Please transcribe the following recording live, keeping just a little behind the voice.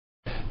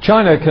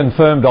China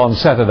confirmed on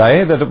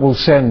Saturday that it will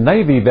send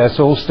Navy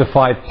vessels to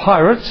fight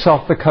pirates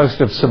off the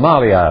coast of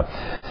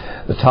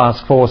Somalia. The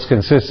task force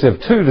consists of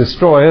 2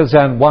 destroyers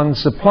and 1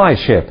 supply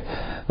ship.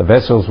 The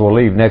vessels will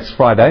leave next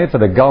Friday for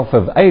the Gulf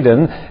of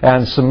Aden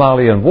and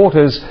Somalian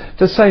waters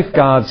to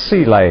safeguard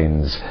sea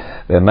lanes.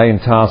 Their main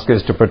task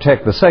is to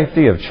protect the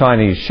safety of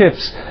Chinese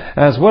ships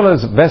as well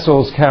as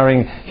vessels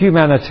carrying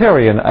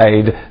humanitarian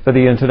aid for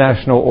the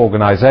international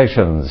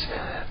organizations.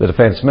 The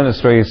Defence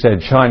Ministry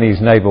said Chinese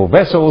naval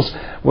vessels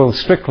will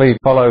strictly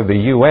follow the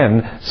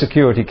UN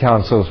Security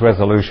Council's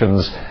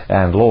resolutions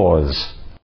and laws.